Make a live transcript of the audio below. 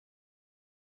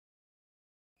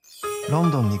ロ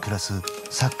ンドンに暮らす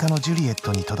作家のジュリエッ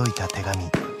トに届いた手紙。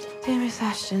Dear Miss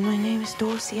Ashton, my name is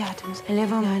Dorsey Adams. I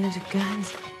live on the island of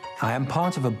Guernsey. I am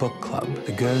part of a book club,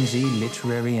 the Guernsey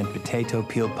Literary and Potato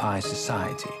Peel Pie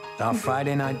Society. Our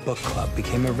Friday night book club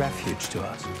became a refuge to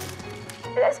us.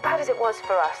 As bad as it was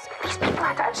for us, these people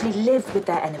had to actually live with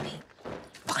their enemy.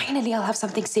 Finally, I'll have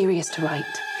something serious to write.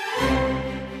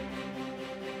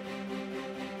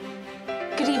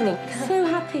 Good evening. So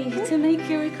happy to make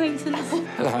your acquaintance.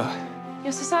 Hello.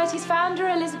 Your society's founder,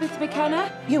 Elizabeth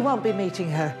McKenna. You won't be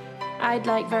meeting her. I'd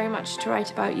like very much to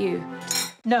write about you.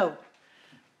 No.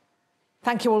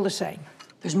 Thank you all the same.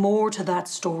 There's more to that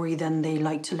story than they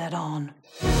like to let on.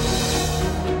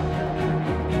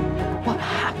 What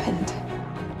happened?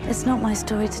 It's not my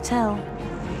story to tell.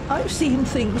 I've seen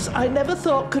things I never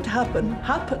thought could happen.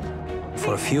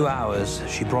 For a few hours,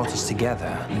 she brought us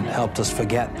together and helped us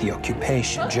forget the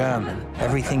occupation, German,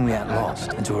 everything we had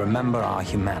lost, and to remember our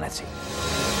humanity.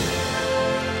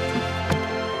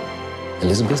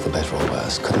 Elizabeth, for better or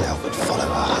worse, couldn't help but follow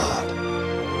her heart.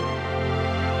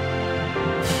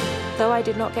 Though I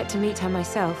did not get to meet her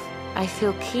myself, I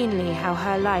feel keenly how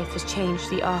her life has changed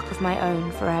the arc of my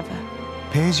own forever.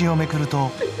 ページをめくると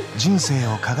人生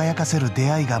を輝かせる出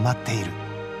会いが待っている。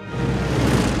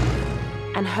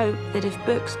And hope that if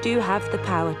books do have the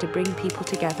power to bring people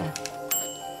together,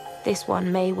 this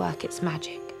one may work its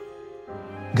magic.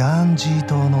 ガーンジー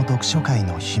島の読書会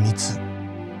の秘密。